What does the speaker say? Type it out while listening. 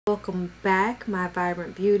Welcome back, my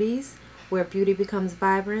vibrant beauties, where beauty becomes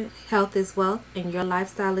vibrant, health is wealth, and your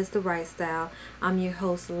lifestyle is the right style. I'm your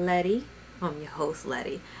host, Letty. I'm your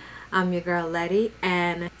girl, Letty,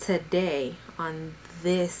 and today on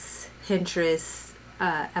this Pinterest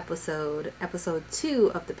episode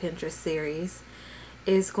 2 of the Pinterest series,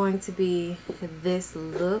 is going to be this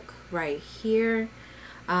look right here.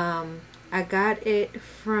 I got it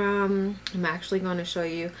from, I'm actually going to show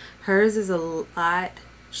you. Hers is a lot,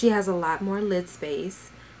 she has a lot more lid space,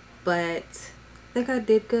 but I think I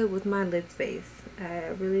did good with my lid space. I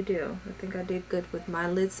really do. I think I did good with my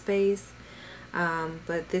lid space.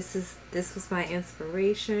 But this was my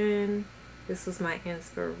inspiration. This was my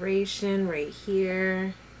inspiration right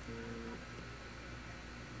here.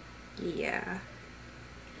 Yeah.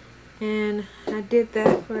 And I did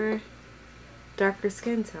that for darker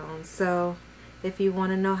skin tones. So if you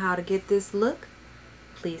want to know how to get this look,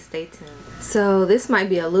 please stay tuned. So this might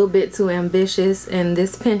be a little bit too ambitious in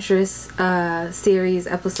this Pinterest series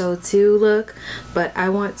episode 2 look, but I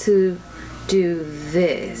want to do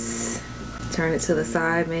this. Turn it to the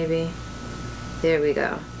side maybe. There we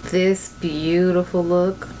go. This beautiful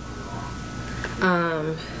look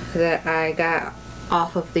that I got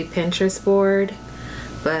off of the Pinterest board.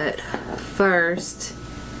 But first,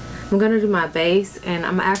 I'm going to do my base, and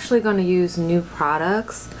I'm actually going to use new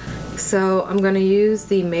products. So I'm going to use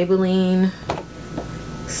the Maybelline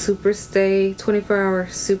Super Stay 24-hour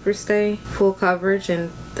Super Stay full coverage in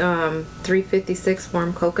 356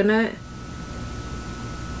 warm coconut.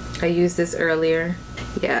 I used this earlier.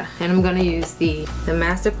 Yeah, and I'm going to use the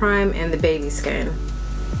Master Prime and the Baby Skin.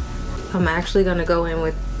 I'm actually going to go in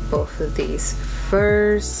with both of these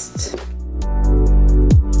first.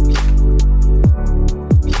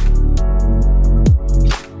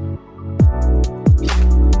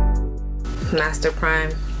 Master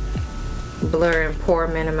Prime blur and pore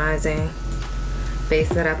minimizing base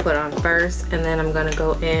that I put on first, and then I'm gonna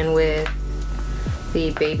go in with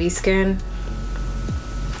the Baby Skin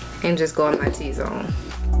and just go on my T-zone.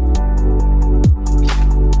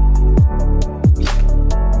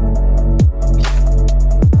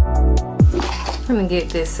 I'm gonna get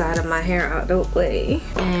this side of my hair out the way,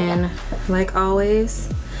 and like always,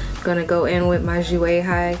 I'm gonna go in with my Jouer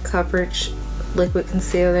high coverage liquid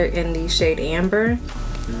concealer in the shade Amber,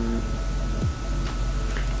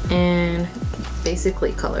 and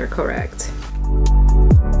basically color correct.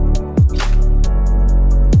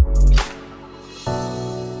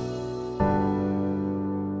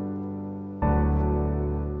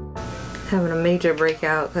 Having a major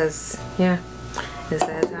breakout because, yeah, it's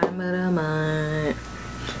that time of the month.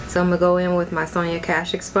 So I'm gonna go in with my Sonia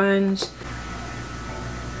Kashuk sponge,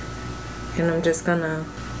 and I'm just gonna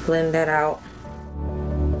blend that out.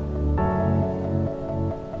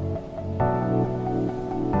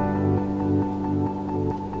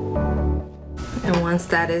 And once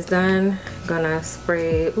that is done, I'm gonna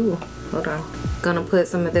spray, gonna put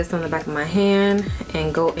some of this on the back of my hand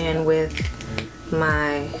and go in with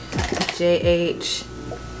my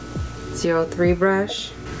JH03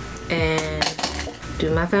 brush and do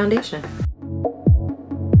my foundation.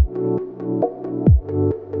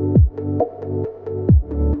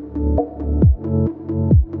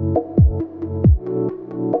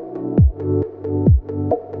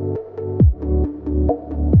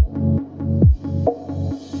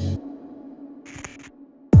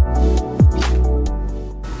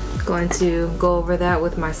 Going to go over that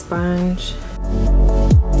with my sponge.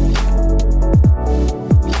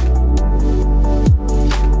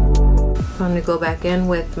 I'm going to go back in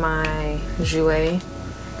with my Jouer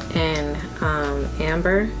and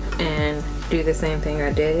Amber and do the same thing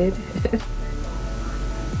I did.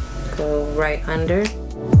 Go right under.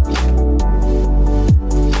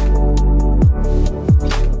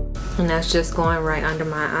 And that's just going right under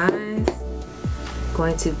my eyes.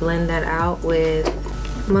 Going to blend that out with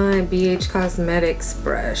my BH Cosmetics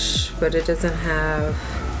brush, but it doesn't have,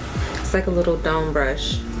 it's like a little dome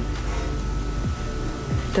brush.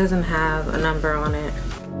 It doesn't have a number on it.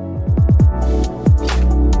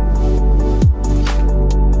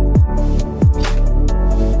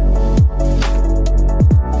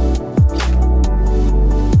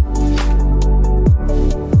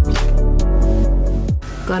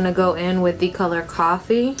 Gonna go in with the color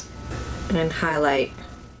Coffee and highlight.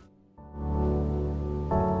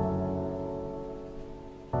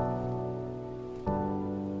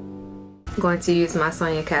 I'm going to use my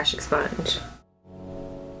Sonia Kashuk sponge.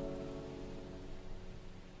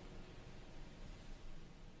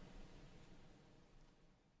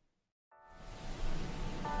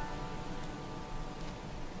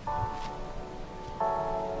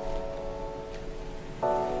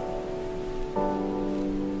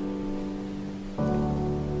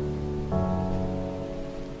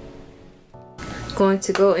 Going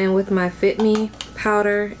to go in with my Fit Me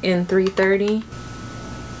powder in 330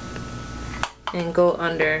 and go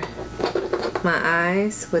under my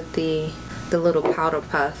eyes with the little powder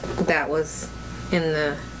puff that was in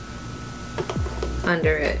the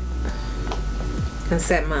under it, and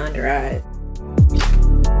set my under eye.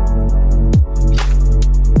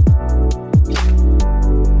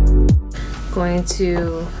 Going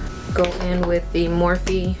to go in with the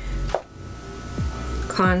Morphe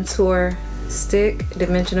contour stick,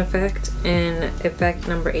 dimension effect, in effect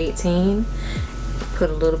number 18. Put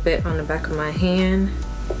a little bit on the back of my hand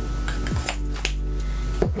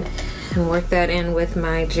and work that in with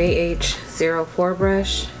my JH04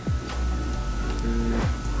 brush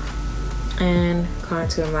and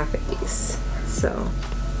contour my face. So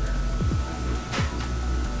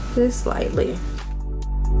just lightly.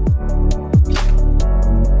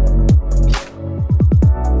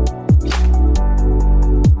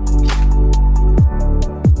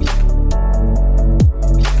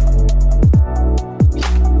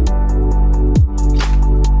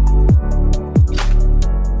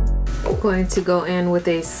 Going to go in with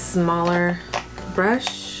a smaller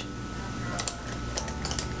brush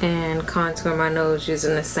and contour my nose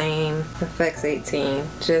using the same effects 18,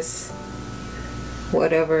 just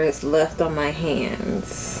whatever is left on my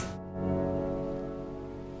hands.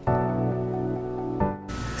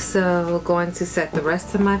 So going to set the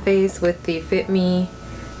rest of my face with the Fit Me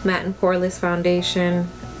Matte and Poreless foundation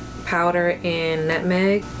powder in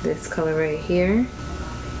Nutmeg, this color right here.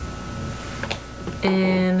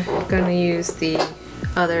 And I'm gonna use the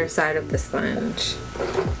other side of the sponge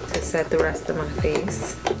to set the rest of my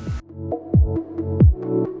face.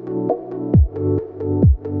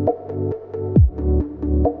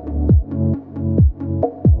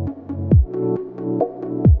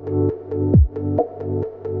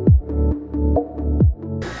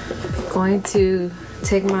 Going to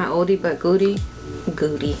take my oldie but goodie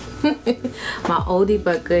my oldie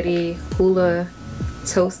but goodie Hoola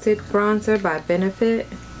Toasted Bronzer by Benefit,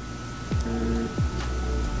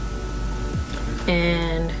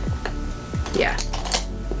 and yeah,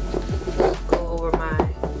 go over my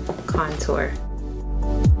contour.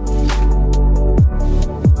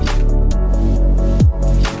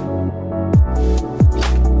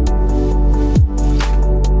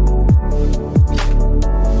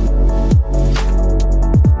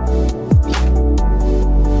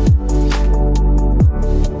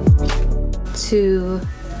 To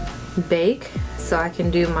bake so I can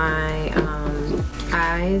do my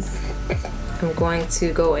eyes, I'm going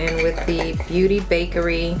to go in with the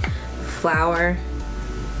BeautyBakerie Flour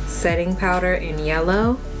Setting Powder in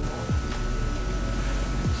yellow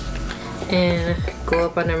and go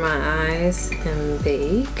up under my eyes and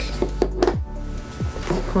bake.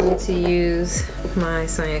 I'm going to use my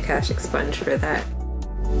Sonia Kashuk sponge for that.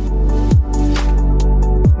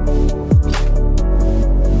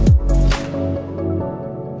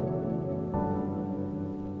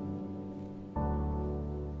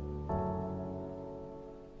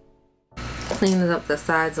 Cleaning up the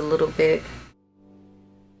sides a little bit.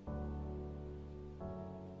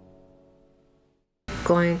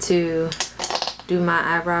 Going to do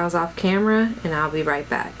my eyebrows off camera and I'll be right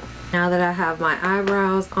back. Now that I have my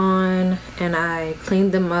eyebrows on and I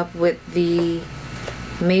cleaned them up with the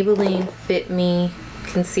Maybelline Fit Me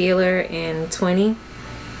concealer in 20,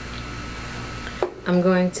 I'm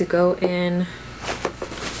going to go in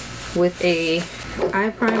with a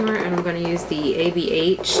eye primer, and I'm going to use the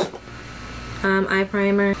ABH eye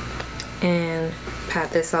primer and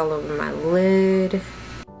pat this all over my lid.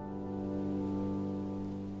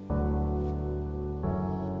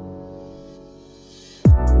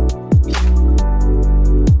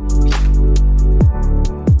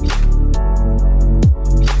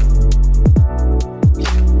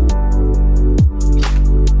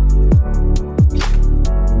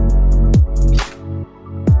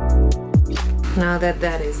 Now that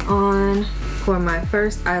that is on, for my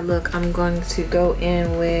first eye look, I'm going to go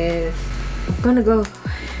in with,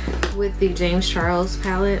 the James Charles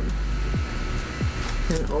palette,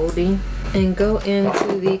 an oldie, and go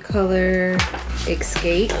into the color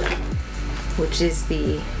Escape, which is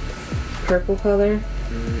the purple color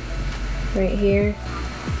right here,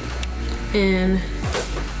 and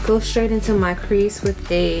go straight into my crease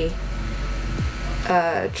with a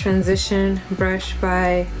transition brush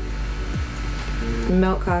by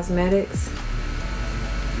Melt Cosmetics,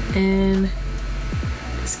 and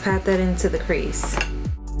just pat that into the crease.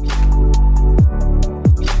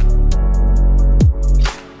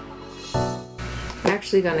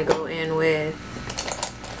 actually gonna go in with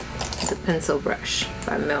the pencil brush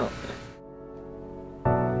by Melt.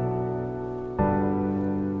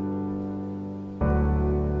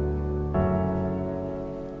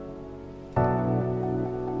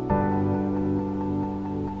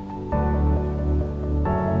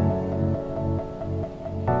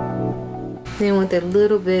 Then with a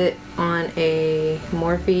little bit on a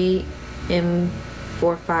Morphe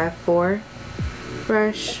M454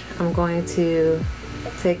 brush, I'm going to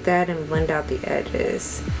take that and blend out the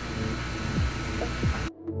edges.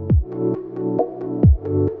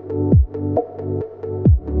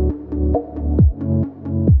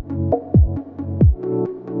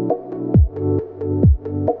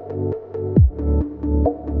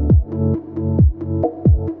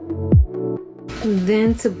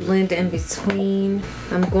 Then to blend in between,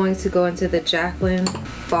 I'm going to go into the Jaclyn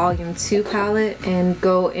Volume 2 palette and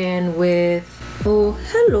go in with Oh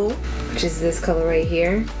Hello, which is this color right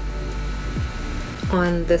here,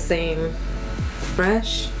 on the same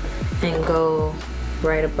brush, and go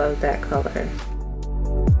right above that color.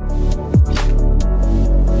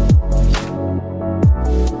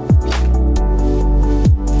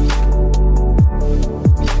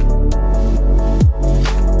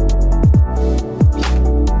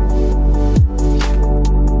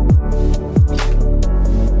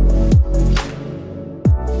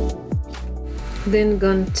 Then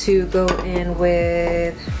going to go in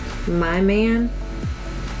with My Man,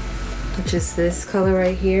 which is this color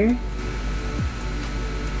right here,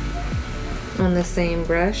 on the same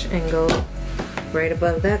brush, and go right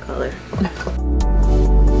above that color.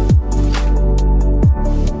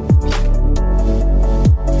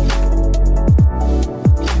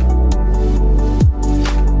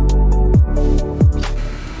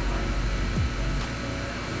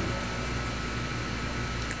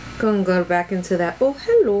 Gonna go back into that Oh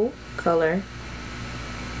Hello color.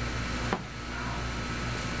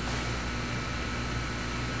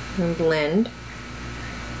 And blend.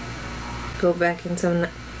 Go back into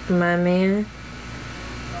My Man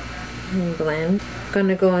and blend.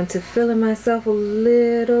 Gonna go into Feeling Myself a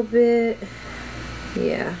little bit.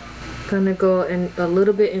 Yeah. Gonna go in a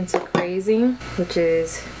little bit into Crazy, which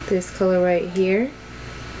is this color right here.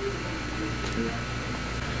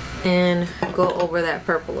 And go over that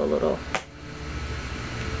purple a little.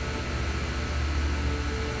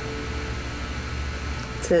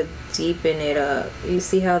 To deepen it up. You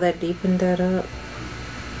see how that deepened that up?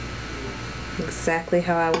 Exactly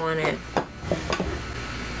how I want it.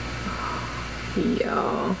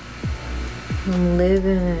 Y'all, I'm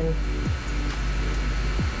living.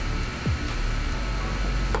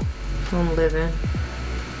 I'm living.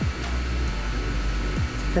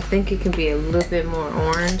 I think it can be a little bit more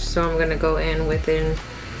orange, so I'm gonna go in with an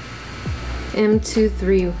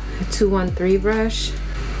M213 brush.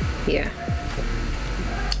 Yeah.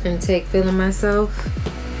 And take Feeling Myself,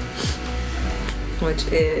 which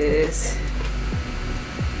is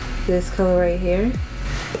this color right here,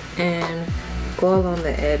 and go along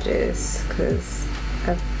the edges, because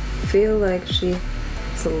I feel like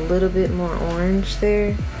it's a little bit more orange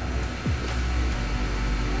there.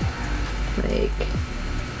 Like,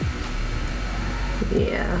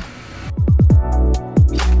 yeah.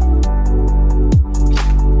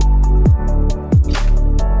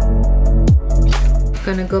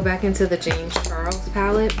 Gonna go back into the James Charles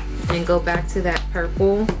palette and go back to that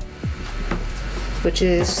purple, which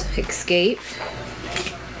is Escape,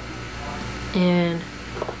 and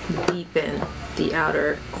deepen the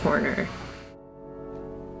outer corner.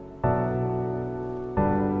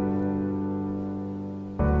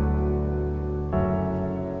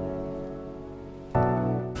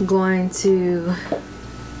 I'm going to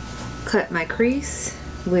cut my crease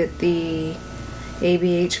with the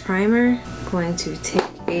ABH primer. I'm going to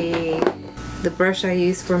take the brush I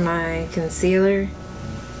use for my concealer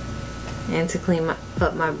and to clean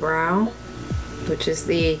up my brow, which is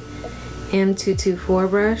the M224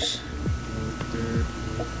 brush,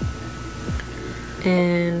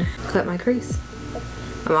 and cut my crease.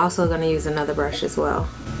 I'm also going to use another brush as well.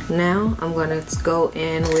 Now I'm going to go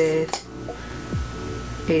in with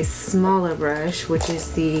a smaller brush, which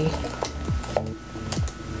is the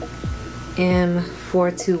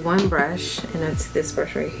M421 brush, and that's this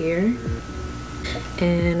brush right here,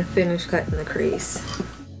 and finish cutting the crease.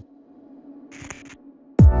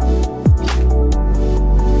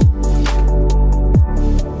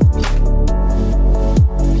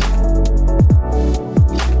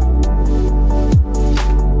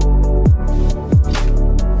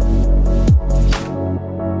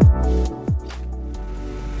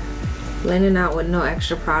 Blending out with no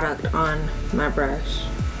extra product on my brush.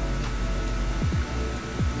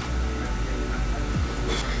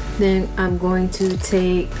 Then I'm going to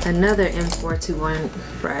take another M421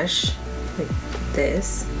 brush like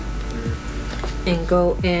this and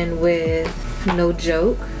go in with No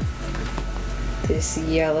Joke, this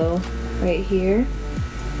yellow right here,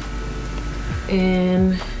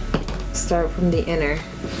 and start from the inner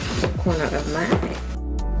corner of my eye.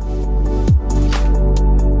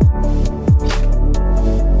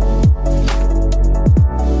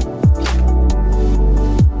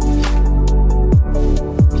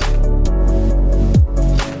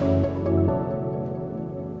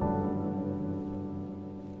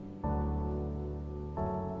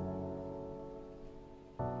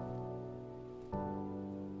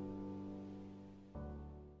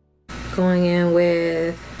 Going in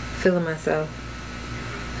with feeling myself,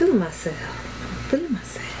 feeling myself, feeling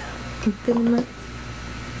myself, I'm feeling my,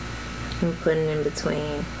 and putting in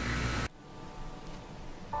between.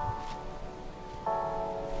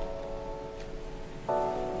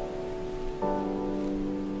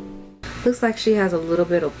 Looks like she has a little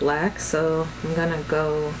bit of black, so I'm gonna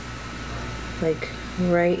go like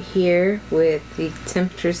right here with the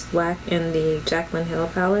Temptress black in the Jaclyn Hill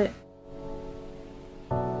palette.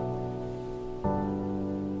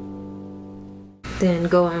 Then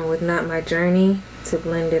go in with Not My Journey to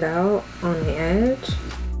blend it out on the edge.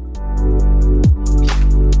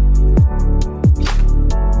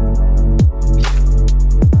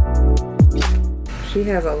 She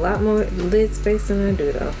has a lot more lid space than I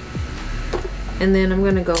do though. And then I'm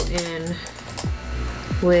gonna go in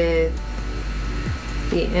with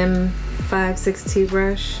the M562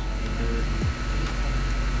 brush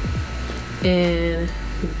and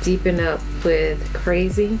deepen up with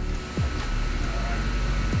Crazy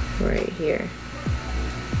right here.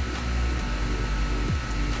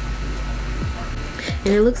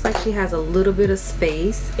 And it looks like she has a little bit of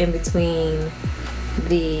space in between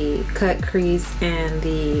the cut crease and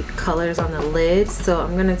the colors on the lid, so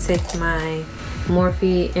I'm gonna take my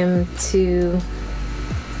Morphe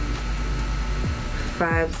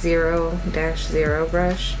M250-0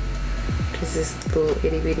 brush, which is this little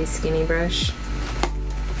itty bitty skinny brush,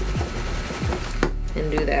 and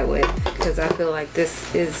do that with, because I feel like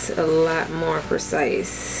this is a lot more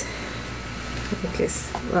precise. Like it's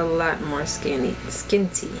a lot more skinty.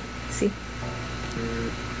 See?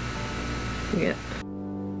 Yeah.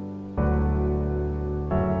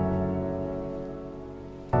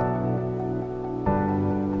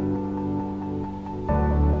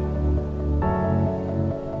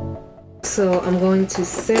 So I'm going to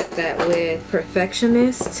set that with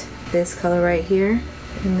Perfectionist, this color right here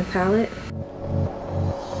in the palette.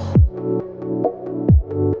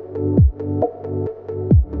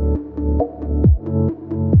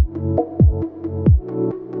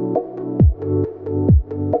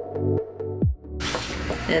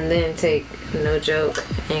 And then take No Joke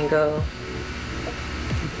and go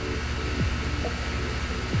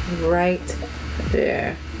right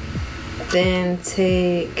there. Then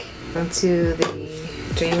take onto the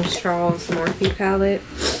James Charles Morphe palette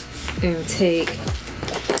and take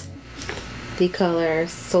the color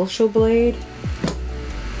Social Blade,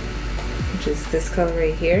 which is this color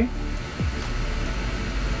right here,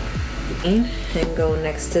 and go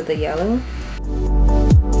next to the yellow.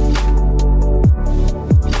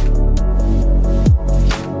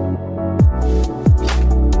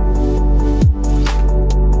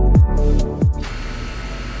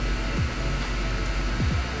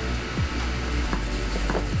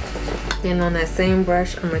 Then on that same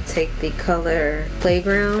brush, I'm going to take the color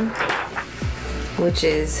Playground, which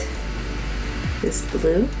is this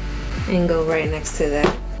blue, and go right next to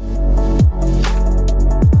that.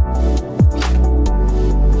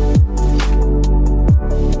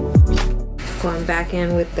 Going back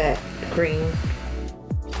in with that green.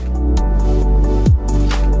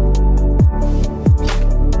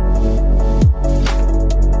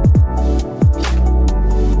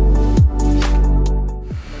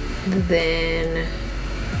 Then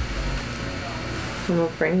I'm gonna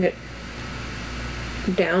bring it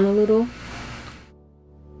down a little.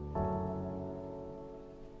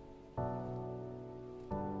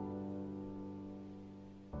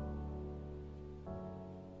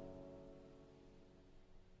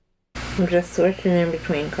 I'm just switching in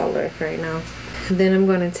between colors right now. Then I'm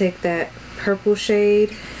going to take that purple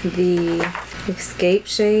shade, the Escape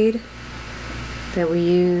shade that we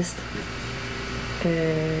used,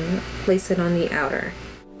 and place it on the outer.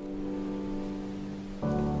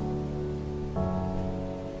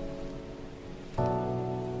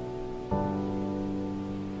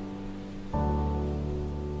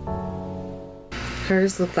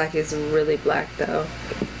 Hers look like it's really black though,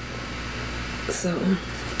 so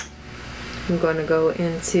I'm going to go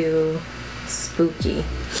into Spooky,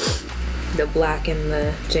 the black in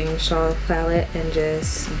the James Shaw palette, and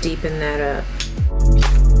just deepen that up.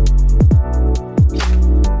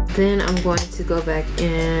 Then I'm going to go back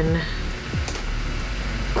in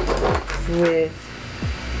with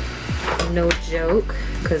No Joke,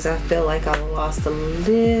 because I feel like I lost a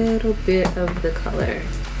little bit of the color.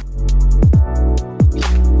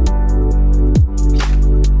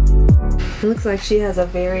 It looks like she has a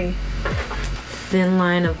very thin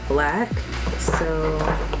line of black, so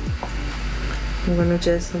I'm gonna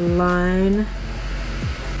just line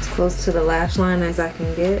as close to the lash line as I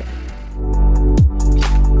can get.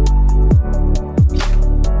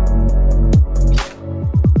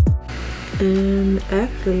 And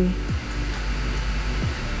actually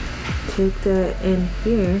take that in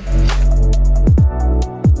here.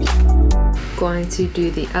 Going to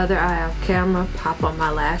do the other eye off camera, pop on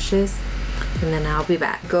my lashes, and then I'll be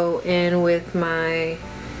back. Go in with my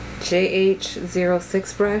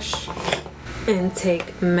JH06 brush and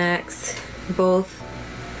take Max, both,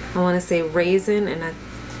 I want to say Raizin, and I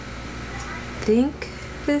think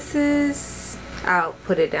this is, I'll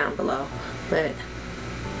put it down below, but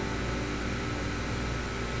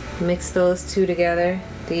mix those two together,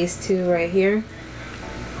 these two right here.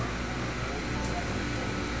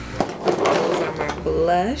 Those are my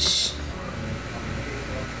blush.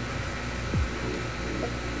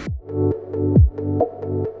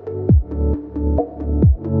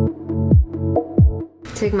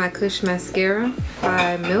 Take my Kush mascara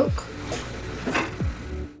by Milk.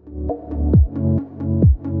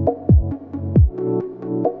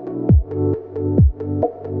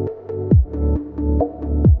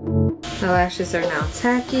 My lashes are now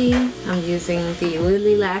tacky. I'm using the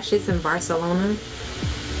Lily lashes in Barcelona.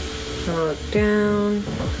 I'm gonna look down.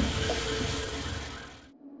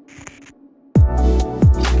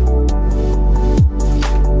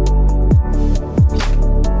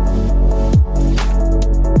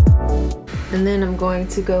 And then I'm going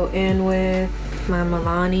to go in with my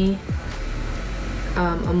Milani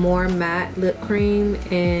Amore Matte Lip Cream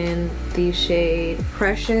in the shade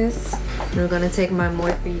Precious. And we're gonna take my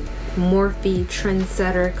Morphe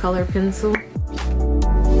Trendsetter color pencil.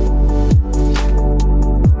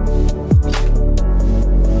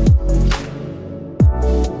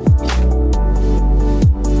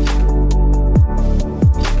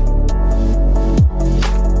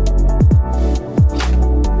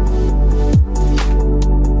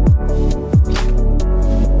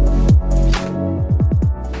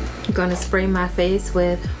 I'm gonna spray my face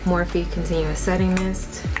with Morphe Continuous Setting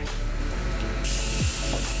Mist.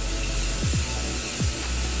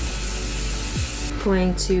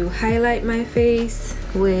 Going to highlight my face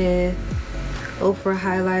with Ofra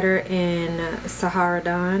highlighter in Sahara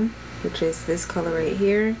Dawn, which is this color right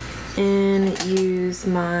here, and use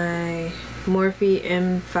my Morphe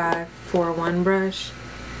M541 brush.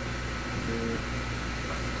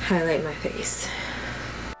 Highlight my face.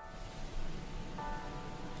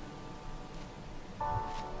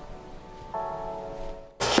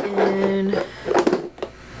 And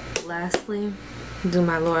lastly, do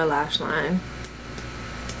my lower lash line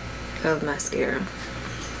of mascara.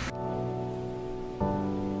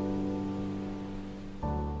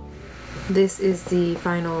 This is the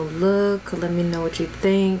final look. Let me know what you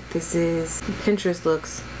think. This is Pinterest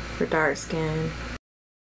looks for dark skin.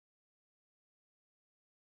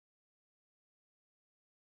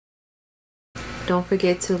 Don't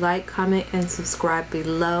forget to like, comment, and subscribe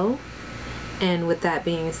below. And with that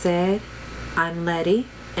being said, I'm Letty,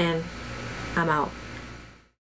 and I'm out.